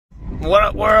What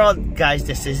up, world? Guys,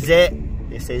 this is it.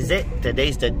 This is it.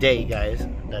 Today's the day, guys,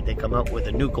 that they come up with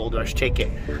a new Gold Rush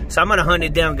ticket. So I'm going to hunt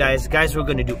it down, guys. Guys, we're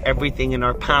going to do everything in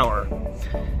our power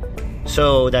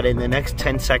so that in the next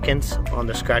 10 seconds on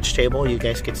the scratch table, you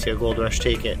guys can see a Gold Rush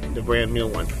ticket, the brand new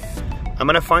one. I'm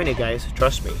going to find it, guys.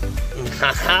 Trust me.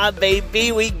 Haha,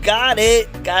 baby, we got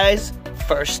it, guys.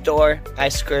 First store, I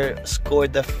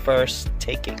scored the first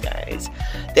ticket, guys.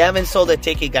 They haven't sold a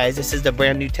ticket, guys. This is the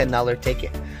brand new $10 ticket.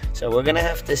 So we're gonna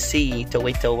have to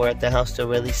wait till we're at the house to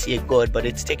really see it good. But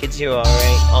it's ticket 0,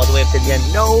 alright? All the way up to the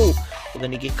end. No! We're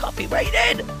gonna get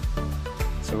copyrighted.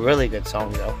 It's a really good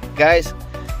song, though. Guys,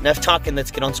 enough talking.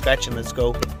 Let's get on scratch and let's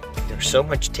go. There's so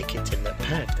much tickets in the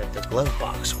pack that the glove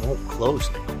box won't close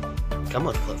now. Come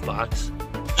on, glove box.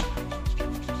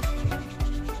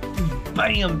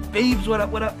 Bam, babes, what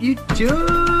up, YouTube?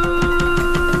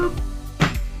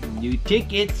 New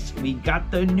tickets. We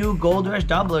got the new Goldrush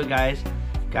Doubler, guys.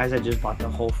 Guys, I just bought the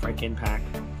whole freaking pack.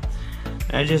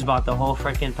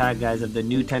 Guys, of the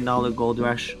new $10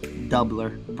 Goldrush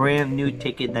Doubler. Brand new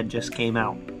ticket that just came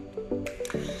out.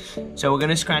 So we're going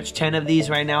to scratch 10 of these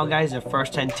right now, guys. The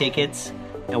first 10 tickets.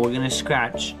 And we're going to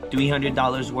scratch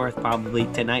 $300 worth probably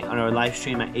tonight on our live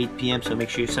stream at 8 p.m. So make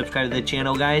sure you subscribe to the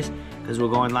channel, guys, because we're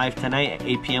going live tonight at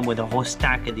 8 p.m. with a whole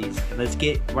stack of these. Let's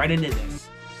get right into this.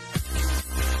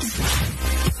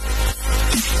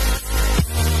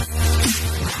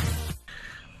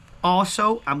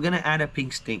 Also, I'm going to add a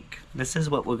pink stink. This is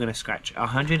what we're going to scratch.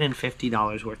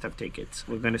 $150 worth of tickets.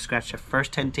 We're going to scratch the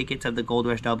first 10 tickets of the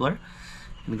Goldrush Doubler.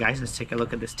 And guys, let's take a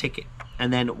look at this ticket.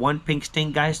 And then one pink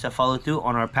stink, guys, to follow through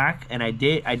on our pack. And I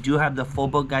do have the full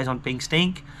book, guys, on pink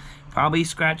stink. Probably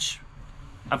scratch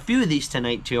a few of these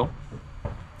tonight, too.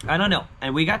 I don't know.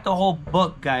 And we got the whole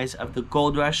book, guys, of the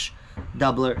Goldrush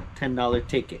Doubler $10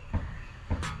 ticket.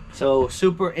 So,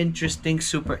 super interesting.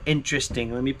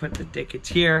 Let me put the tickets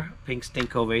here. Pink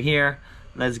stink over here.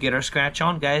 Let's get our scratch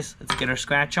on, guys. Let's get our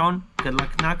scratch on. Good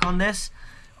luck knock on this.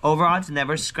 Over odds,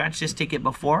 never scratched this ticket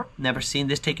before. Never seen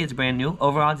this ticket. It's brand new.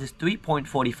 Over odds is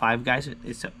 3.45, guys.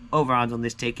 It's over odds on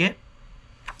this ticket.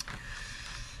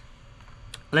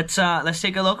 Let's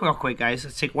take a look real quick, guys.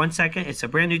 Let's take 1 second. It's a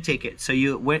brand new ticket. So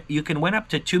you can win up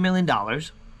to $2 million.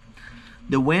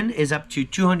 The win is up to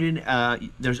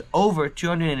there's over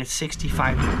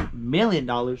 $265 million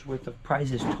worth of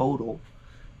prizes total,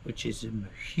 which is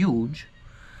huge.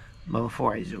 But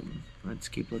before I zoom, let's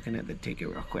keep looking at the ticket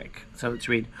real quick. So let's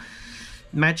read.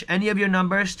 Match any of your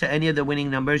numbers to any of the winning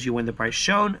numbers. You win the prize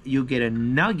shown. You get a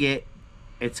nugget.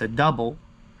 It's a double.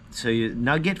 So you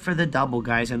nugget for the double,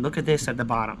 guys. And look at this at the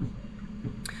bottom.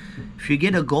 If you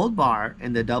get a gold bar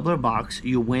in the doubler box,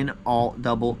 you win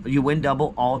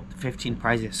double all 15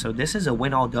 prizes. So this is a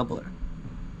win all doubler.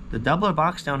 The doubler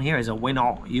box down here is a win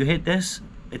all. You hit this,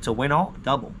 it's a win all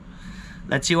double.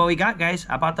 Let's see what we got, guys.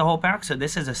 I bought the whole pack. So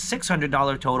this is a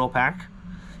 $600 total pack.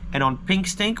 And on Pink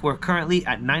Stink, we're currently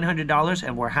at $900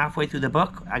 and we're halfway through the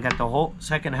book. I got the whole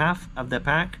second half of the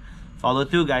pack. Follow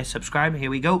through, guys. Subscribe.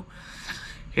 Here we go.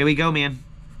 Here we go, man.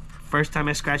 First time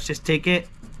I scratched this ticket.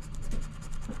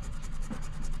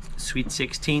 Sweet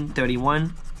 16,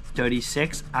 31,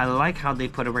 36. I like how they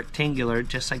put a rectangular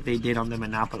just like they did on the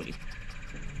Monopoly.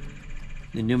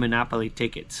 The new Monopoly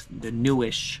tickets. The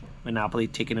newish Monopoly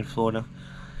ticket in Florida.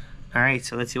 Alright,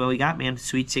 so let's see what we got, man.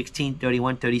 Sweet 16,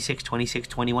 31, 36, 26,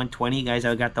 21, 20. Guys,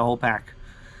 I got the whole pack.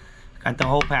 Got the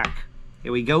whole pack.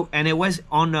 Here we go. And it was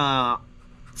on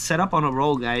set up on a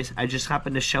roll, guys. I just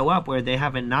happened to show up where they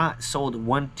haven't not sold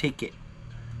one ticket.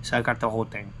 So I got the whole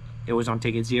thing. It was on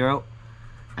ticket 0.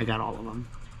 I got all of them.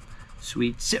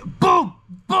 Sweet. Boom!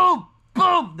 Boom!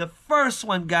 Boom! The first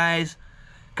one, guys.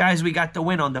 Guys, we got the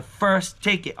win on the first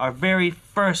ticket. Our very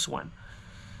first one.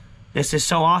 This is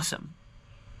so awesome.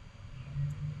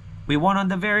 We won on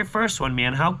the very first one,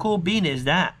 man. How cool bean is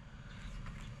that?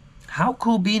 How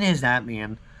cool bean is that,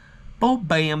 man? Boom,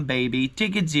 bam, baby.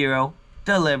 Ticket 0.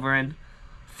 Delivering.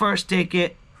 First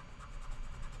ticket.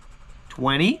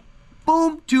 20.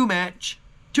 Boom. 2 match.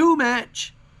 2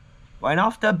 match. Right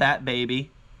off the bat, baby.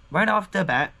 Right off the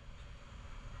bat.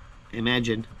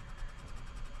 Imagine.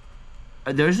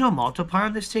 There's no multiplier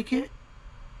on this ticket?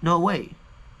 No way.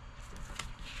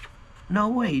 No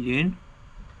way, dude.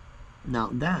 Now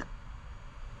that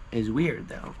is weird,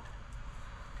 though.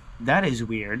 That is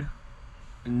weird.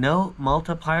 No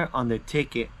multiplier on the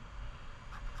ticket.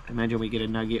 Imagine we get a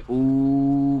nugget.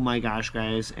 Oh my gosh,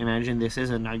 guys. Imagine this is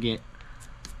a nugget.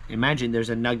 Imagine there's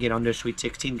a nugget under Sweet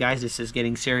 16. Guys, this is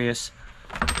getting serious.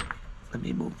 Let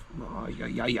me move. Oh,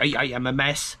 I'm a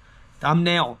mess.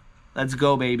 Thumbnail. Let's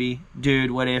go, baby.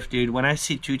 Dude, what if, dude? When I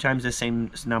see 2 times the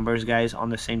same numbers, guys,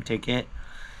 on the same ticket.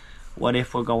 What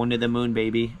if we're going to the moon,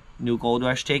 baby? New Gold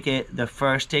Rush ticket. The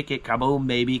first ticket. Kaboom,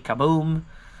 baby. Kaboom.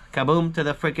 Kaboom to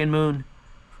the freaking moon.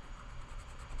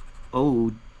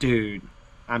 Oh, dude.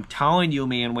 I'm telling you,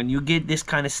 man, when you get this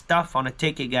kind of stuff on a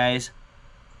ticket, guys,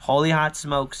 holy hot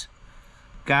smokes.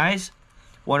 Guys,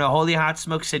 we're in a holy hot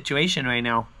smoke situation right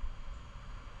now.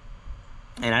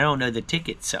 And I don't know the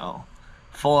ticket, so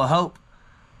full of hope.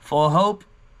 Full of hope.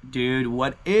 Dude,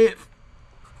 what if?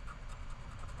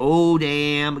 Oh,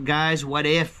 damn. Guys, what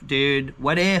if, dude?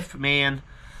 What if, man?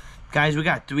 Guys, we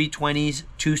got 3 20s,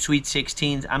 2 sweet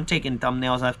 16s. I'm taking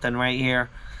thumbnails left and right here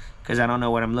because I don't know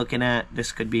what I'm looking at.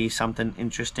 This could be something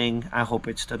interesting. I hope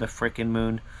it's to the frickin'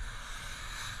 moon.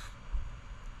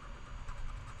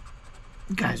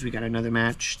 Guys, we got another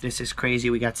match. This is crazy.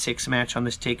 We got 6 match on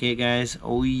this ticket, guys.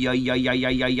 Oh, yeah, yeah, yeah, yeah,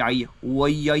 yeah, yeah. Oh,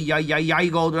 yeah, yeah, yeah, yeah,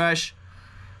 Gold Rush.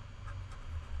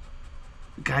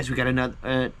 Guys, we got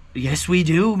another... yes, we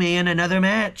do, man. Another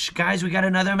match. Guys, we got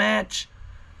another match.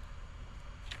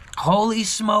 Holy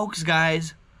smokes,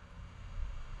 guys.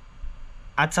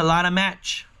 That's a lot of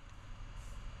match.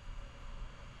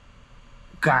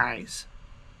 Guys.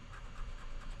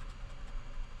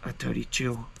 A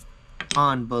 32.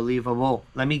 Unbelievable.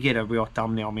 Let me get a real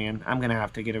thumbnail, man. I'm gonna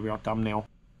have to get a real thumbnail.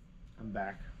 I'm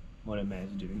back. What a mess,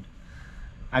 dude.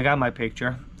 I got my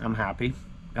picture. I'm happy.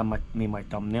 Got my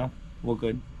thumbnail. We're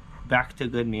good. Back to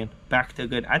good, man. Back to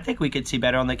good. I think we could see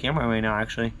better on the camera right now,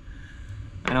 actually.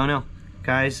 I don't know.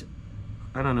 Guys,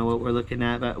 I don't know what we're looking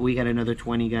at, but we got another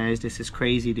 20, guys. This is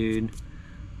crazy, dude.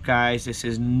 Guys, this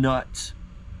is nuts.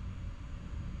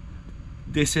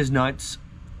 This is nuts.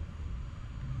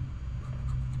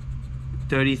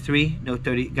 33? No,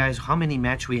 30. Guys, how many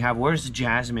match we have? Where's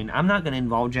Jasmine? I'm not going to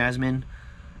involve Jasmine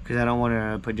because I don't want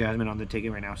to put Jasmine on the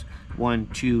ticket right now. 1,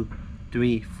 2,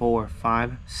 3, 4,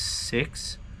 5,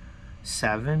 6,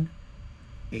 7,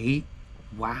 8.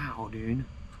 Wow, dude.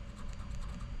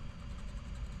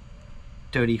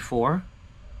 34.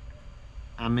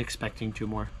 I'm expecting 2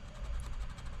 more.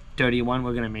 31.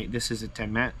 We're gonna make this is a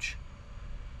 10 match.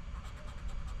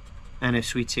 And a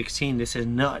sweet 16. This is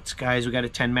nuts, guys. We got a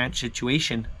 10 match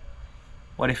situation.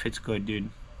 What if it's good, dude?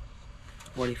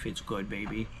 What if it's good,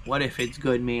 baby? What if it's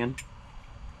good, man?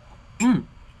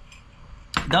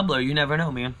 Doubler, you never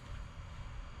know, man.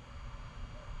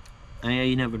 Yeah,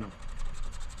 you never know.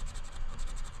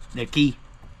 The key.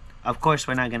 Of course,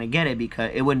 we're not gonna get it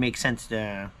because it wouldn't make sense.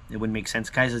 It wouldn't make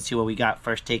sense, guys. Let's see what we got.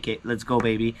 First ticket. Let's go,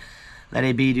 baby. Let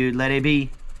it be, dude. Let it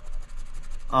be.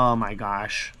 Oh my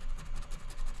gosh.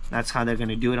 That's how they're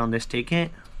gonna do it on this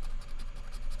ticket.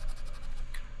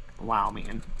 Wow,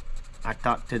 man. I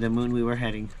thought to the moon we were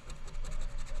heading.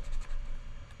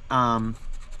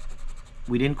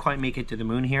 We didn't quite make it to the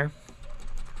moon here.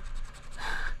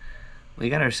 We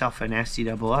got ourselves a nasty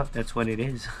double up. That's what it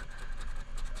is.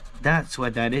 That's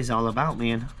what that is all about,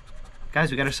 man. Guys,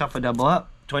 we got ourselves a double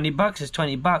up. 20 bucks is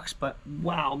 20 bucks, but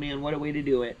wow, man, what a way to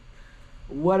do it.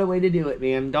 What a way to do it,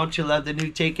 man. Don't you love the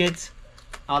new tickets?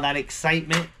 All that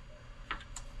excitement.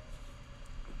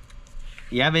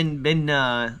 You haven't been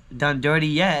done dirty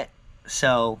yet,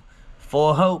 so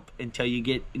full hope until you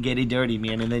get it dirty,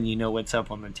 man, and then you know what's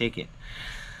up on the ticket.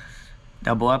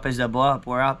 Double up is double up.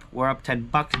 We're up 10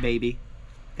 bucks, baby.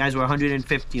 Guys, we're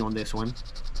 150 on this one.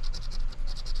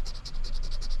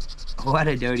 What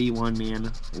a dirty one,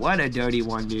 man. What a dirty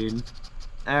one, dude.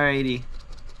 Alrighty.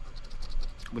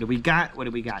 What do we got? What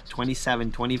do we got?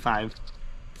 27, 25,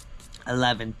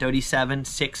 11, 37,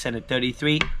 6, and a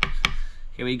 33.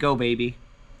 Here we go, baby.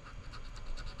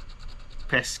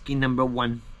 Pesky number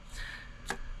 1.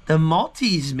 The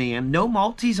multis, man. No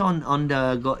multis on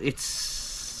the...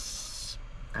 It's...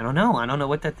 I don't know. I don't know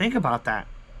what to think about that.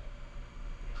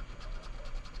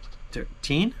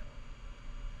 13.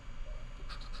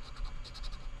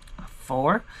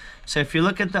 4. So if you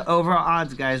look at the overall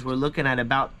odds, guys, we're looking at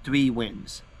about 3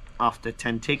 wins off the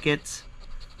 10 tickets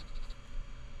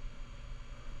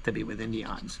to be within the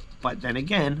odds. But then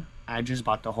again, I just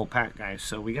bought the whole pack, guys.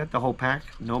 So we got the whole pack.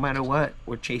 No matter what,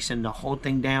 we're chasing the whole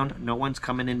thing down. No one's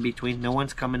coming in between. No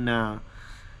one's coming to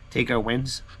take our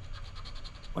wins.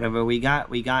 Whatever we got,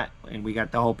 and we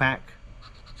got the whole pack.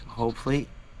 So hopefully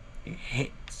it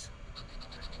hits.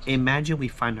 Imagine we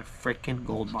find a freaking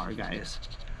gold bar, guys,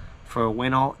 for a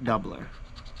win-all doubler.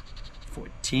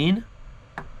 14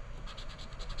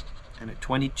 and a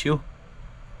 22.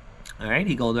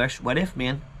 Alrighty, Gold Rush. What if,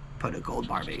 man? Put a gold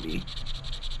bar, baby.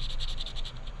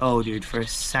 Oh, dude, for a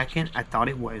second, I thought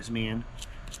it was, man.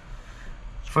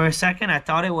 For a second, I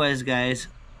thought it was, guys.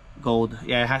 Gold.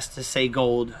 Yeah, it has to say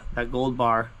gold. That gold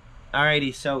bar.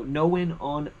 Alrighty, so no win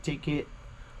on ticket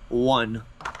 1.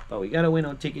 But we got a win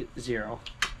on ticket 0.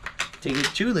 Ticket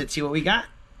 2, let's see what we got.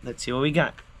 Let's see what we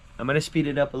got. I'm going to speed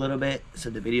it up a little bit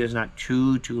so the video is not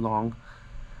too long.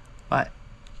 But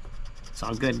it's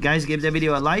all good. Guys, give the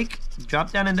video a like.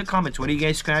 Drop down in the comments. What are you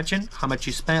guys scratching? How much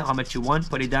you spent? How much you won?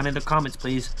 Put it down in the comments,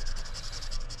 please.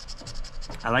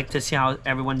 I like to see how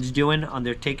everyone's doing on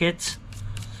their tickets.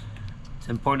 It's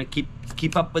important to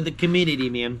keep up with the community,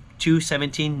 man. 2,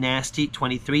 17, nasty,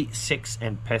 23, 6,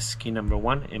 and pesky number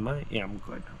 1. Am I? Yeah, I'm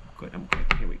good. I'm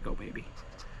good. Here we go, baby.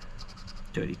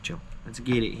 32. Let's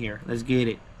get it here. Let's get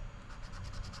it.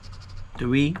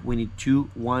 3. We need 2,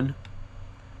 1.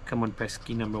 Come on,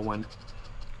 pesky number 1.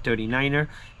 39er.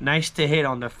 Nice to hit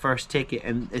on the first ticket,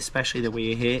 and especially the way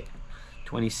you hit.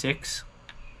 26.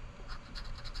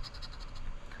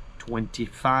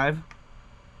 25.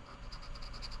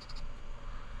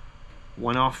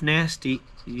 One off nasty.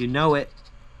 You know it.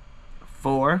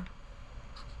 4.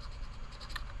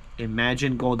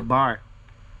 Imagine gold bar.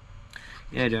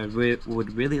 Yeah, I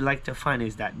would really like to find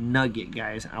is that nugget,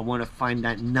 guys. I want to find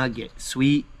that nugget.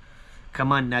 Sweet.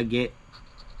 Come on, nugget.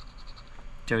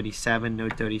 37. No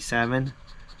 37.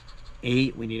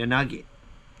 8. We need a nugget.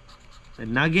 The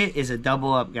nugget is a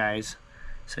double up, guys.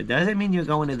 So it doesn't mean you're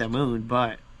going to the moon,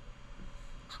 but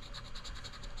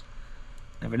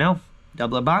never know.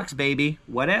 Doubler box, baby.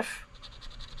 What if?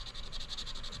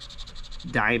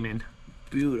 Diamond.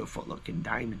 Beautiful looking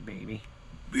diamond, baby.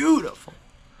 Beautiful.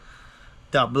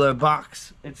 Doubler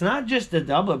box. It's not just a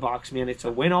doubler box, man. It's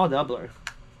a win all doubler.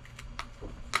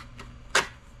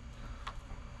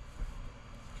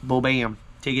 Boom, bam.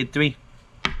 Ticket 3.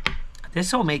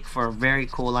 This will make for a very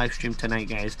cool live stream tonight,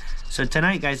 guys. So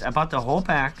tonight, guys, I bought the whole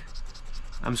pack.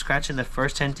 I'm scratching the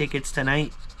first 10 tickets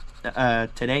tonight.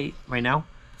 Today, right now.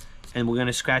 And we're going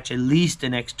to scratch at least the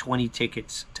next 20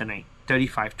 tickets tonight.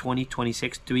 35, 20,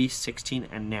 26, 3, 16,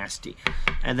 and nasty.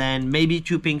 And then maybe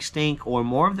 2 pink stink or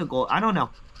more of the gold. I don't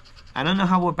know. I don't know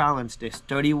how we'll balance this.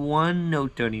 31, no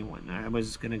 31. I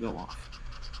was going to go off.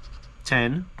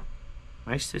 10.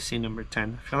 Nice to see number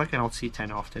 10. I feel like I don't see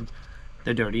 10 often.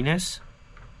 The dirtiness.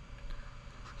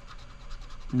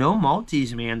 No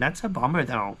multis, man. That's a bummer,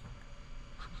 though.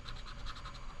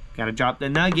 Gotta drop the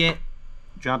nugget.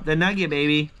 Drop the nugget,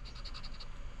 baby.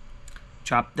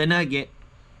 Drop the nugget.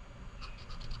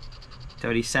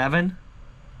 37.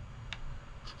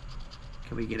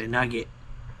 Can we get a nugget?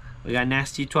 We got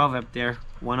nasty 12 up there.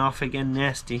 One off again,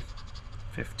 nasty.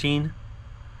 15.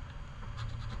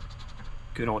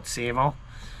 Good old save-all.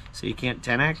 So you can't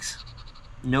 10x.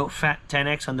 No fat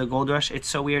 10x on the Gold Rush. It's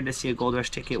so weird to see a Gold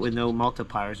Rush ticket with no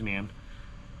multipliers, man.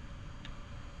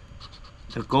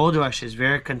 The Gold Rush is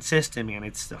very consistent, man.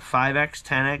 It's the 5x,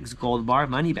 10x, gold bar,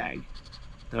 money bag.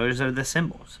 Those are the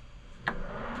symbols.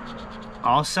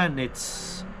 All of a sudden,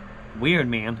 it's weird,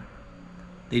 man.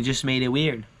 They just made it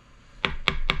weird.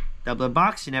 Doubler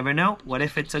box, you never know. What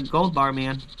if it's a gold bar,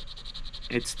 man?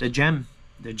 It's the gem.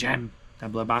 The gem.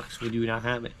 Doubler box, we do not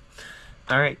have it.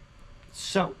 Alright,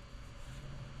 so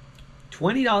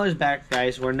 $20 back,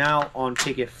 guys. We're now on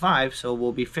ticket 5, so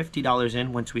we'll be $50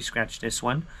 in once we scratch this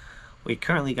one. We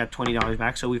currently got $20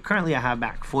 back, so we currently have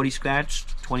back 40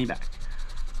 scratched, 20 back.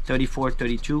 34,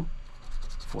 32,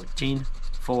 14,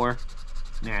 4,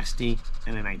 nasty,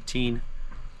 and a 19.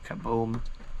 Kaboom.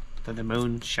 To the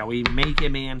moon. Shall we make it,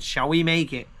 man? Shall we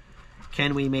make it?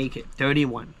 Can we make it?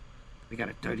 31. We got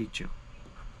a 32.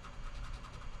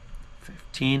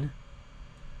 15.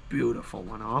 Beautiful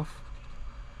one off.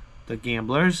 The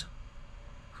gamblers.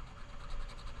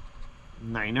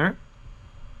 Niner.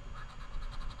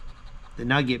 The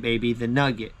nugget, baby. The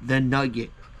nugget. The nugget.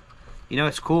 You know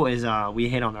what's cool is we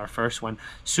hit on our first one.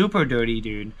 Super dirty,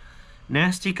 dude.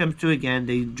 Nasty comes through again.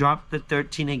 They dropped the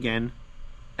 13 again.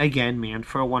 Again, man,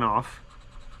 for a one-off.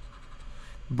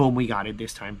 Boom, we got it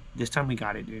this time. This time we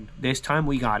got it, dude. This time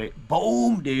we got it.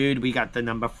 Boom, dude. We got the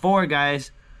number 4,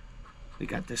 guys. We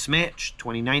got this match.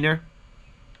 29er.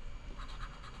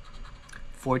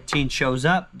 14 shows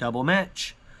up. Double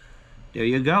match. There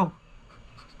you go.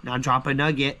 Now drop a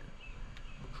nugget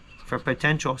for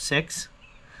potential 6.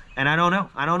 And I don't know.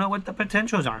 I don't know what the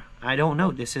potentials are. I don't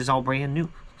know. This is all brand new.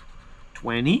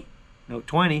 20. No,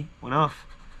 20. One off.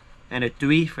 And a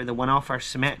 3 for the one off our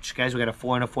smash. Guys, we got a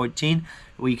 4 and a 14.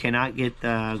 We cannot get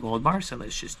the gold bar, so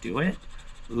let's just do it.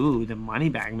 Ooh, the money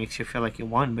bag makes you feel like you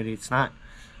won, but it's not.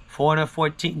 4 and a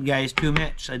 14, guys. 2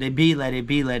 match. Let it be, let it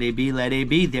be, let it be, let it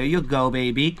be. There you go,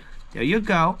 baby. There you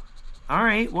go. All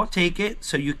right, we'll take it.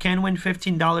 So you can win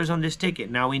 $15 on this ticket.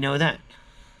 Now we know that.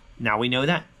 Now we know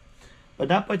that. But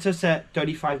that puts us at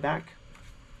 35 back.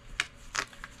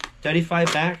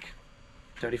 35 back.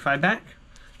 35 back.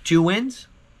 2 wins.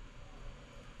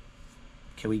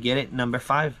 Can we get it? Number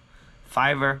 5.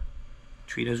 Fiver.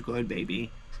 Treat us good, baby.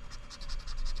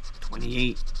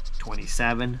 28,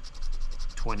 27,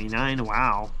 29,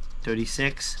 wow.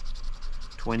 36,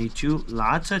 22,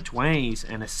 lots of 20s,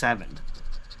 and a 7.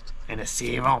 And a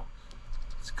 0.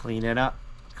 Let's clean it up.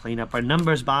 Clean up our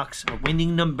numbers box, our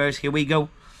winning numbers. Here we go.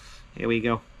 Here we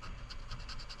go.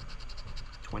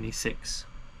 26.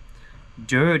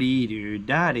 Dirty, dude.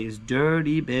 That is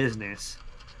dirty business.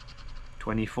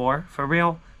 24. For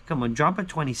real? Come on, drop a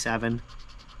 27.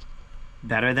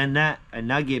 Better than that. A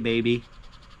nugget, baby.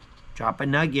 Drop a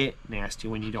nugget. Nasty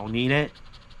when you don't need it.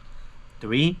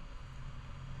 3.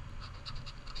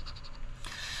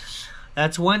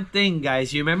 That's one thing,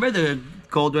 guys. You remember the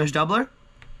Goldrush Doubler?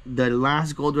 The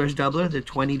last Goldrush Doubler? The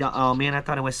 $20. Oh, man, I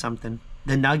thought it was something.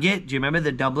 The Nugget. Do you remember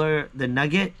the Doubler? The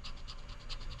Nugget?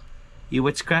 You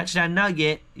would scratch that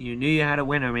Nugget. You knew you had a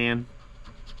winner, man.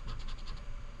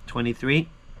 23.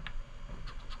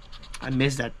 I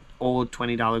missed that old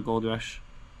 $20 Gold Rush.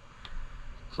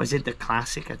 Was it the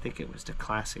Classic? I think it was the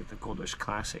Classic. The Gold Rush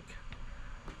Classic.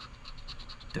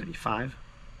 35.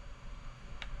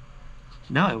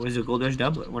 No, it was a Gold Rush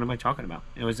Doubler. What am I talking about?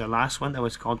 It was the last one that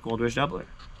was called Gold Rush Doubler.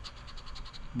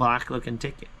 Black looking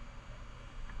ticket.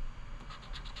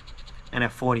 And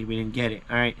at 40, we didn't get it.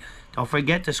 All right. Don't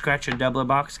forget to scratch your doubler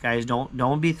box, guys.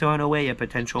 Don't be throwing away a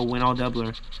potential win-all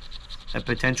doubler. A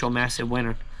potential massive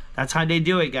winner. That's how they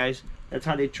do it, guys. That's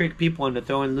how they trick people into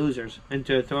throwing losers.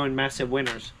 Into throwing massive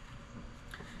winners.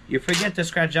 You forget to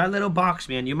scratch that little box,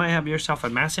 man. You might have yourself a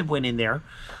massive win in there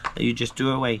that you just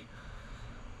threw away.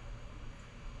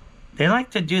 They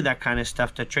like to do that kind of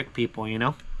stuff to trick people, you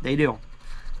know? They do.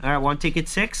 Alright, we're on ticket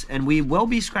 6, and we will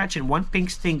be scratching one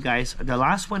pink stink, guys. The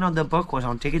last one on the book was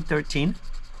on ticket 13.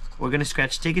 We're going to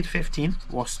scratch ticket 15.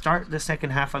 We'll start the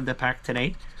second half of the pack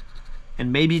today,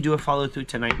 and maybe do a follow-through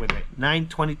tonight with it. 9,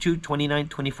 22, 29,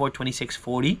 24, 26,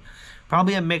 40.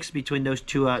 Probably a mix between those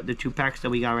two, the two packs that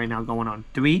we got right now going on.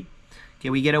 3.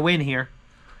 Can we get a win here?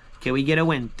 Can we get a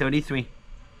win? 33.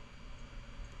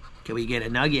 Can we get a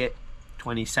nugget?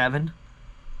 27.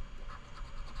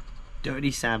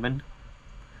 37.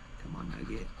 Come on,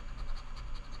 nugget.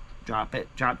 Drop it.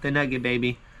 Drop the nugget,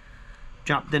 baby.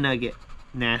 Drop the nugget.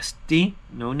 Nasty.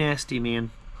 No nasty,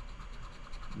 man.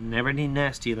 Never need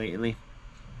nasty lately.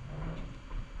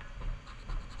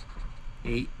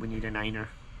 8. We need a 9er.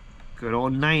 Good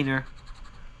old 9er.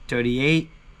 38.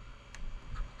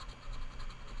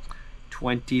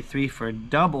 23 for a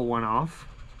double one off.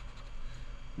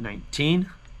 19.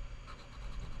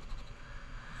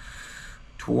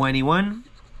 21.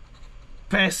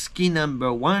 Pesky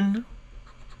number 1.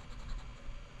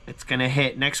 It's gonna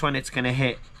hit. Next one, it's gonna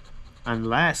hit.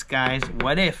 Unless, guys,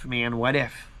 what if, man? What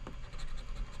if?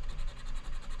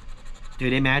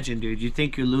 Dude, imagine, dude. You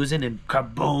think you're losing and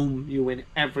kaboom, you win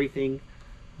everything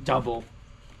double.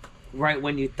 Right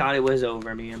when you thought it was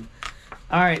over, man.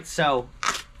 Alright, so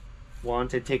we're on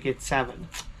to ticket 7.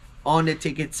 On to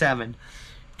ticket 7.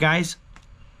 Guys,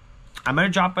 I'm gonna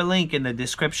drop a link in the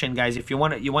description, guys. If you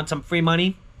want some free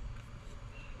money.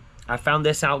 I found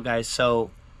this out, guys.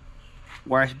 So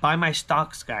where I buy my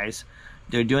stocks, guys,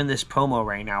 they're doing this promo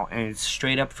right now, and it's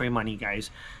straight up free money, guys.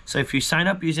 So if you sign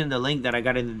up using the link that I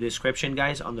got in the description,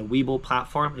 guys, on the Webull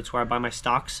platform, it's where I buy my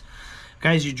stocks.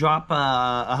 Guys, you drop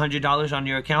 $100 on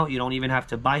your account, you don't even have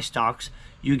to buy stocks.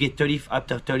 You get up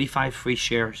to 35 free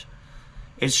shares.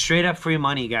 It's straight up free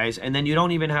money, guys. And then you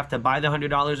don't even have to buy the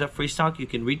 $100 of free stock. You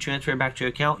can retransfer it back to your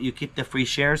account. You keep the free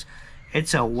shares.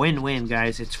 It's a win-win,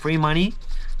 guys. It's free money.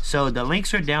 So the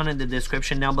links are down in the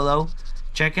description down below.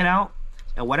 Check it out.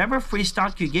 And whatever free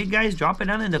stock you get, guys, drop it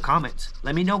down in the comments.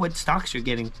 Let me know what stocks you're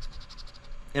getting.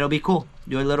 It'll be cool.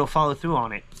 Do a little follow through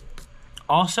on it.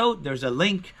 Also, there's a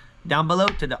link down below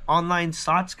to the online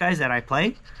slots, guys, that I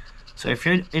play. So if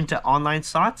you're into online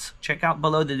slots, check out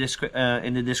below the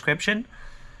in the description.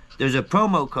 There's a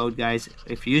promo code, guys.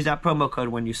 If you use that promo code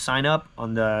when you sign up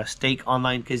on the Stake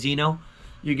Online Casino,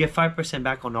 you get 5%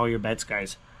 back on all your bets,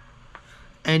 guys.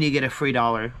 And you get a free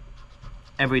 $1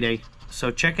 every day. So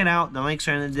check it out. The links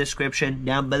are in the description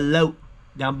down below.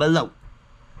 Down below.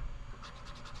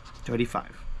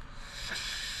 35.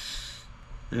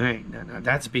 Alright, now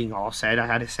that's being all said. I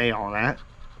had to say all that.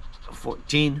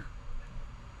 14.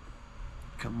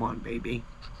 Come on, baby.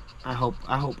 I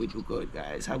hope we do good,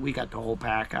 guys. We got the whole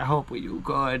pack. I hope we do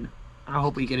good. I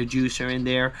hope we get a juicer in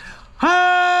there.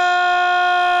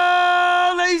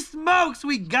 Holy smokes,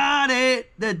 we got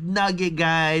it. The nugget,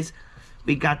 guys.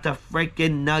 We got the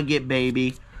freaking nugget,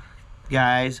 baby.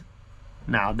 Guys,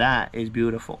 now that is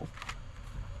beautiful.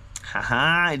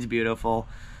 Haha, it's beautiful.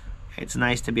 It's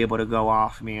nice to be able to go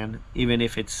off, man. Even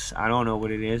if it's, I don't know what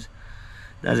it is.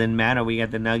 Doesn't matter, we got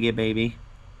the nugget, baby.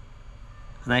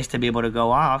 It's nice to be able to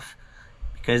go off,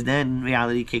 because then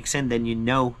reality kicks in. Then you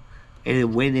know a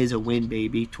win is a win,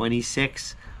 baby.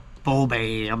 26. Boom,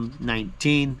 bam.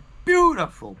 19.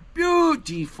 Beautiful.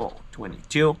 Beautiful.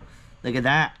 22. Look at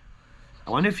that.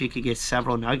 I wonder if you could get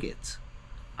several nuggets.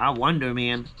 I wonder,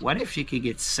 man. What if you could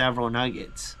get several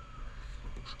nuggets?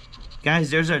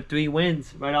 Guys, there's our 3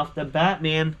 wins right off the bat,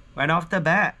 man. Right off the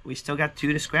bat. We still got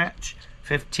 2 to scratch.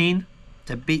 15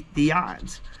 to beat the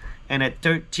odds. And at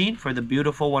 13 for the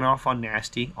beautiful one off on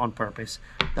Nasty on purpose.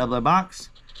 Doubler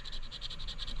box.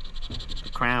 The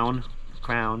crown. The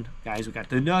crown. Guys, we got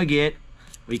the nugget.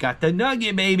 We got the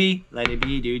nugget, baby. Let it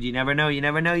be, dude. You never know. You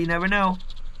never know. You never know.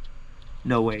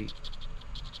 No way.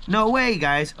 No way,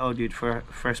 guys. Oh, dude, for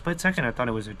a split second, I thought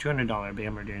it was a $200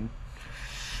 bammer, dude.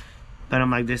 But I'm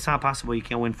like, this is not possible. You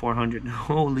can't win 400.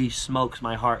 Holy smokes,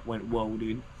 my heart went whoa,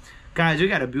 dude. Guys, we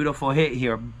got a beautiful hit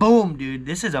here. Boom, dude.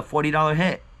 This is a $40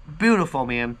 hit. Beautiful,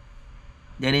 man.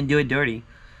 They didn't do it dirty.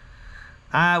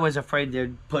 I was afraid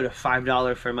they'd put a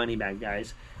 $5 for Moneyback,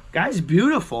 guys. Guys,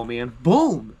 beautiful, man.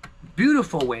 Boom.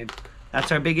 Beautiful win.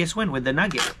 That's our biggest win with the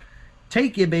nugget.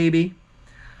 Take it, baby.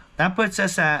 That puts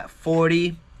us at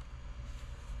 40.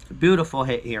 Beautiful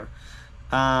hit here.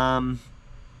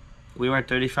 We were at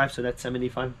 35, so that's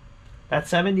 75. That's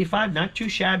 75. Not too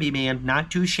shabby, man.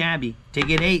 Not too shabby.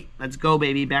 Ticket 8. Let's go,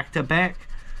 baby. Back to back.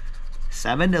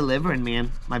 7 delivering,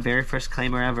 man. My very first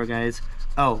claimer ever, guys.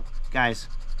 Oh, guys.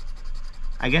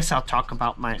 I guess I'll talk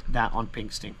about that on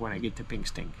Pink Stink when I get to Pink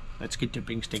Stink. Let's get to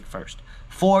Pink Stink first.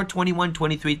 4, 21,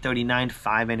 23, 39,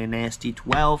 5, and a nasty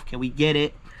 12. Can we get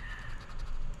it?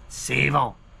 Save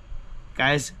on.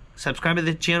 Guys, subscribe to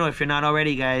the channel if you're not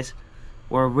already, guys.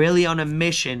 We're really on a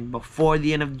mission before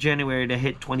the end of January to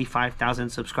hit 25,000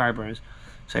 subscribers.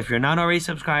 So if you're not already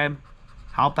subscribed,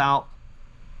 help out.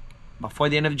 Before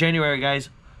the end of January, guys,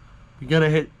 we gotta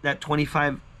hit that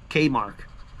 25K mark.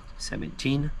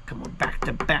 17. Come on, back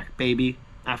to back, baby.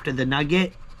 After the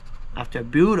nugget. After a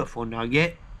beautiful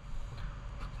nugget.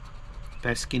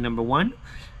 Pesky number 1.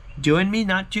 Doing me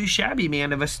not too shabby,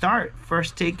 man, of a start.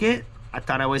 First ticket, I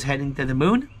thought I was heading to the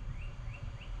moon.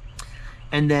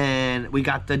 And then we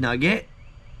got the nugget.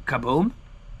 Kaboom.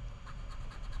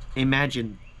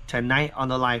 Imagine tonight on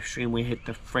the live stream we hit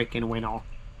the freaking win all.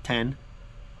 10.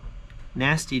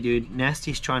 Nasty, dude.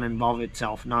 Nasty's trying to involve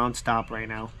itself non-stop right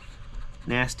now.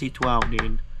 Nasty 12,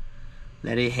 dude.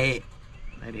 Let it hit.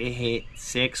 Let it hit.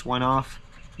 6, one off.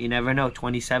 You never know.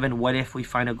 27. What if we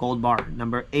find a gold bar?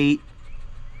 Number 8.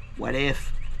 What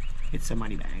if it's a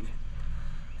money bag?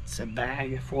 It's a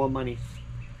bag full of money.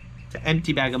 It's an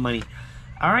empty bag of money.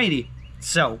 Alrighty,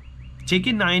 so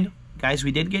ticket 9, guys.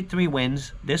 We did get 3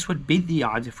 wins. This would beat the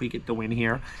odds if we get the win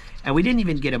here, and we didn't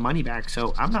even get a money back.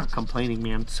 So I'm not complaining,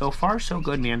 man. So far, so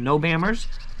good, man. No bammers,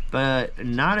 but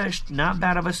not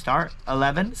bad of a start.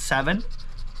 11, 7,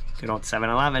 good old 7,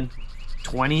 11,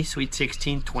 20, sweet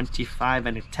 16, 25,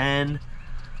 and a 10.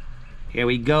 Here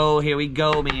we go,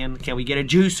 man. Can we get a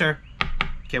juicer?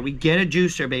 Can we get a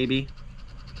juicer, baby?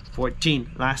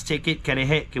 14, last ticket. Can it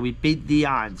hit? Can we beat the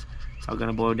odds? It's all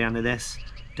gonna boil down to this.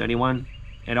 31.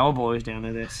 It all boils down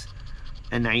to this.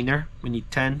 A 9er. We need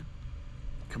 10.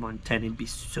 Come on, 10. It'd be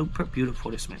super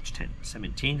beautiful to smash 10.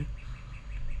 17.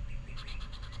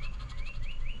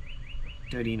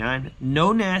 39.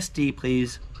 No nasty,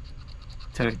 please.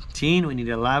 13. We need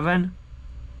 11.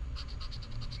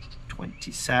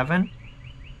 27.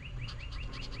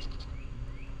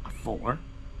 A 4.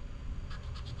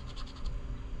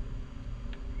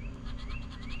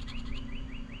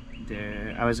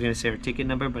 There. I was gonna say our ticket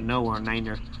number, but no, we're on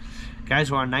 9er. Guys,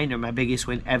 we're on 9er, my biggest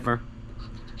win ever.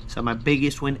 So my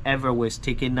biggest win ever was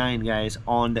ticket 9, guys,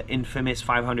 on the infamous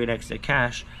 500 extra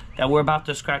cash that we're about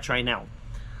to scratch right now.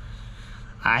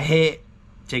 I hit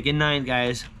ticket 9,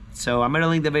 guys. So I'm gonna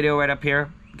link the video right up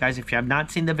here. Guys, if you have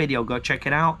not seen the video, go check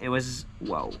it out. It was,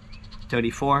 whoa,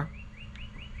 34.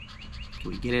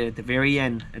 Can we get it at the very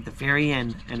end? At the very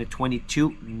end. And a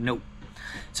 22? Nope.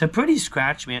 It's a pretty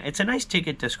scratch, man. It's a nice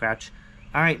ticket to scratch.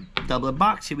 All right, double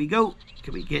box. Here we go.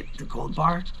 Can we get the gold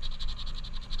bar?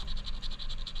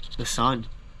 The sun.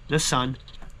 The sun.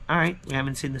 All right, we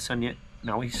haven't seen the sun yet.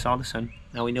 Now we saw the sun.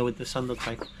 Now we know what the sun looks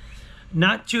like.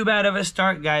 Not too bad of a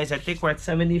start, guys. I think we're at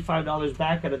 $75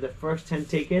 back out of the first 10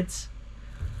 tickets.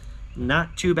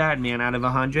 Not too bad, man, out of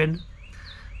 100.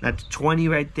 That's 20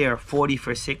 right there. 40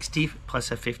 for 60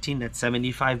 plus a 15. That's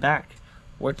 75 back.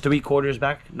 We're 3/4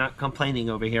 back. Not complaining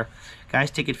over here. Guys,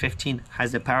 ticket 15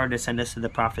 has the power to send us to the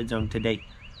profit zone today.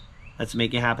 Let's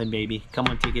make it happen, baby. Come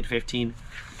on, ticket 15.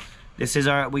 This is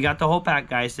our, we got the whole pack,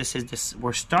 guys.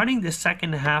 We're starting the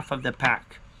second half of the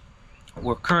pack.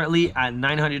 We're currently at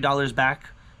 $900 back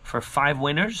for 5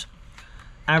 winners.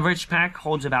 Average pack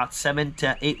holds about 7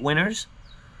 to 8 winners.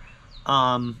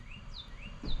 I'm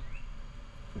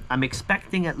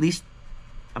expecting at least,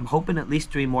 I'm hoping at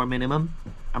least 3 more minimum.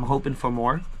 I'm hoping for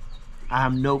more. I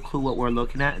have no clue what we're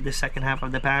looking at the second half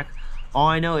of the pack. All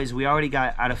I know is we already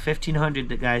got, out of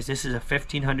 1,500 guys, this is a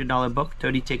 $1,500 book,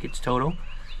 30 tickets total.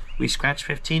 We scratched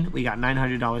 15, we got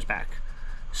 $900 back.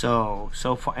 So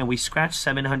far, and we scratched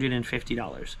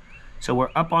 $750. So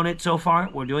we're up on it so far.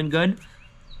 We're doing good.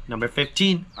 Number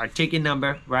 15, our ticket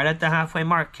number, right at the halfway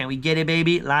mark. Can we get it,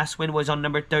 baby? Last win was on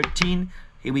number 13.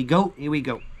 Here we go. Here we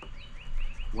go.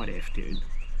 What if, dude?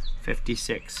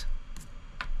 56.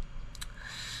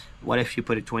 What if you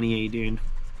put a 28, dude?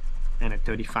 And a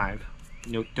 35.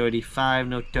 No 35,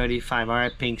 no 35. All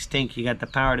right, Pink Stink, you got the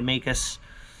power to make us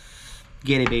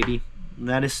get it, baby.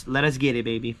 Let us get it,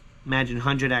 baby. Imagine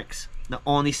 100x. The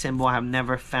only symbol I have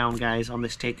never found, guys, on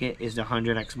this ticket is the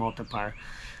 100x multiplier.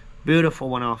 Beautiful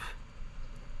one off.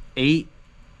 8.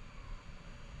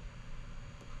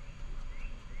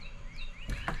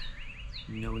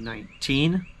 No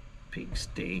 19. Pink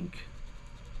Stink.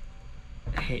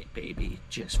 Hit, baby.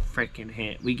 Just freaking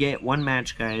hit. We get one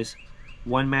match, guys.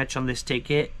 One match on this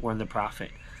ticket, we're in the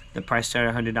profit. The price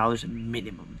started at $100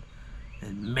 minimum.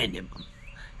 Minimum.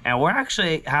 And we're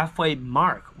actually halfway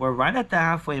mark. We're right at the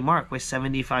halfway mark with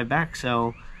 75 back.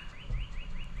 So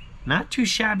not too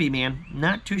shabby, man.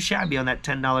 Not too shabby on that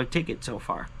 $10 ticket so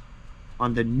far.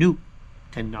 On the new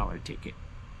 $10 ticket.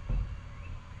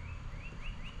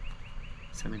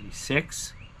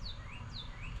 76.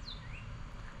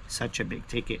 Such a big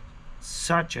ticket.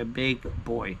 Such a big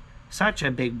boy. Such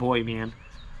a big boy, man.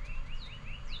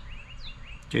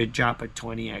 Dude, drop a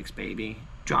 20x, baby.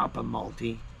 Drop a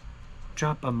multi.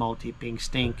 Drop a multi, Pink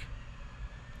Stink.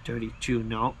 32,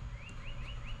 no.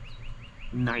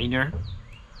 Niner.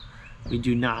 We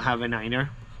do not have a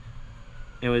niner.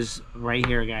 It was right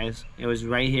here, guys. It was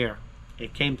right here.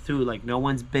 It came through like no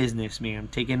one's business, man.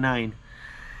 Take a 9.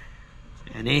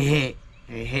 And it hit.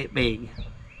 It hit big.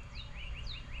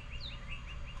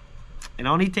 It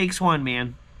only takes one,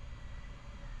 man.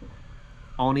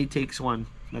 Only takes one.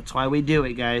 That's why we do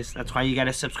it, guys. That's why you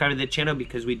gotta subscribe to the channel,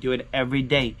 because we do it every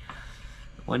day.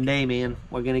 One day, man,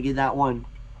 we're gonna get that one.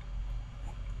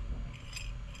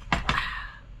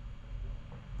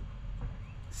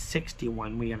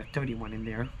 61. We got a 31 in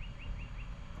there.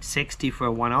 60 for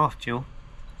a one off, Joe.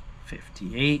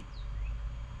 58.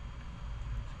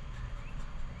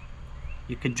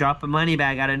 You could drop a money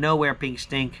bag out of nowhere, Pink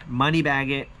Stink. Money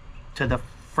bag it to the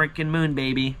freaking moon,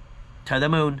 baby. To the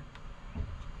moon.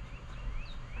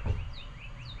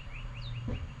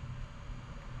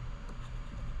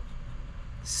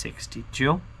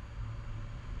 $62.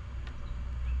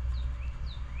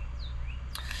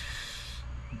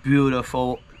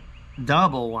 Beautiful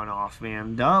double one off,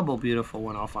 man. Double beautiful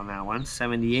one off on that one.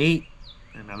 78.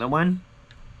 Another one.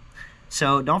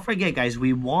 So don't forget, guys,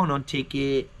 we won on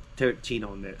ticket 13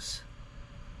 on this.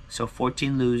 So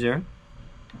 14 loser.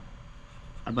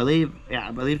 I believe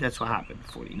that's what happened.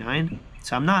 49.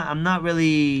 So I'm not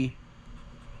really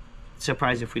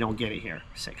surprised if we don't get it here.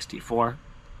 64.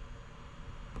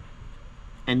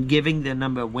 And giving the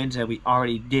number of wins that we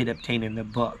already did obtain in the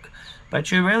book.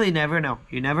 But you really never know.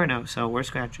 You never know. So we're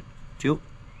scratching. 2.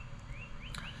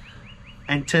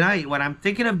 And tonight, what I'm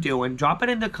thinking of doing, drop it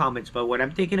in the comments, but what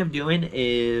I'm thinking of doing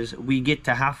is we get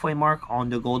to halfway mark on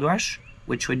the Gold Rush,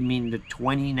 which would mean the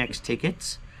 20 next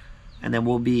tickets. And then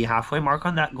we'll be halfway mark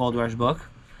on that Gold Rush book.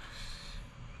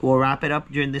 We'll wrap it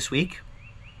up during this week.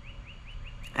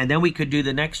 And then we could do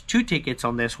the next 2 tickets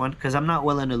on this one, because I'm not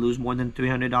willing to lose more than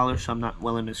 $300, so I'm not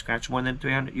willing to scratch more than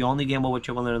 $300. You only gamble what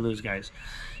you're willing to lose, guys.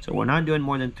 So we're not doing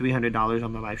more than $300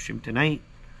 on the live stream tonight.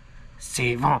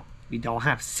 Save on. We don't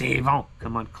have save on.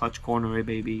 Come on, clutch corner,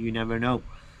 baby. You never know.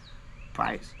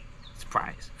 Prize. It's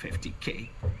prize. 50K.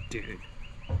 Dude.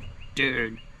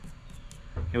 Dude.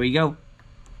 Here we go.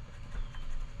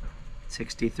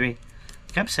 63.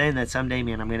 Kept saying that someday,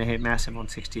 man, I'm going to hit massive on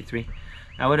 63.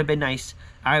 That would have been nice.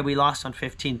 All right, we lost on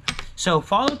 15. So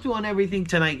follow through on everything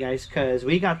tonight, guys, because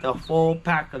we got the full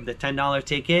pack of the $10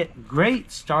 ticket.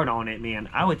 Great start on it, man.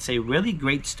 I would say really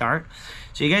great start.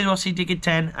 So you guys will see ticket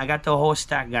 10. I got the whole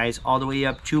stack, guys, all the way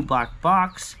up to Black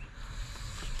Box.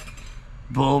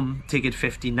 Boom, ticket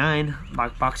 59.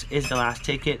 Black Box is the last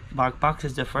ticket. Black Box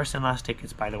is the first and last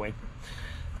tickets, by the way.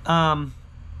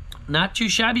 Not too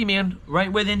shabby, man.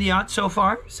 Right within the odds so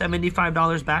far.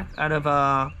 $75 back out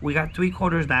of, we got 3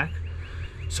 quarters back.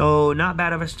 So not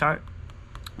bad of a start.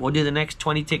 We'll do the next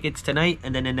 20 tickets tonight,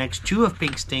 and then the next 2 of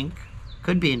Pink Stink.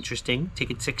 Could be interesting.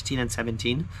 Ticket 16 and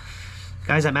 17.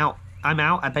 Guys, I'm out. I'm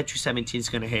out. I bet you 17 is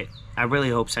going to hit. I really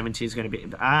hope 17 is going to be.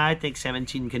 I think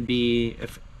 17 can be,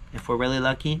 if we're really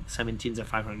lucky, 17 is a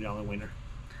 $500 winner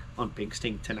on Big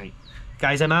Stink tonight.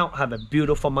 Guys, I'm out. Have a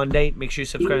beautiful Monday. Make sure you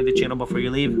subscribe to the channel before you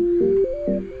leave.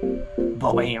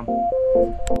 Bam.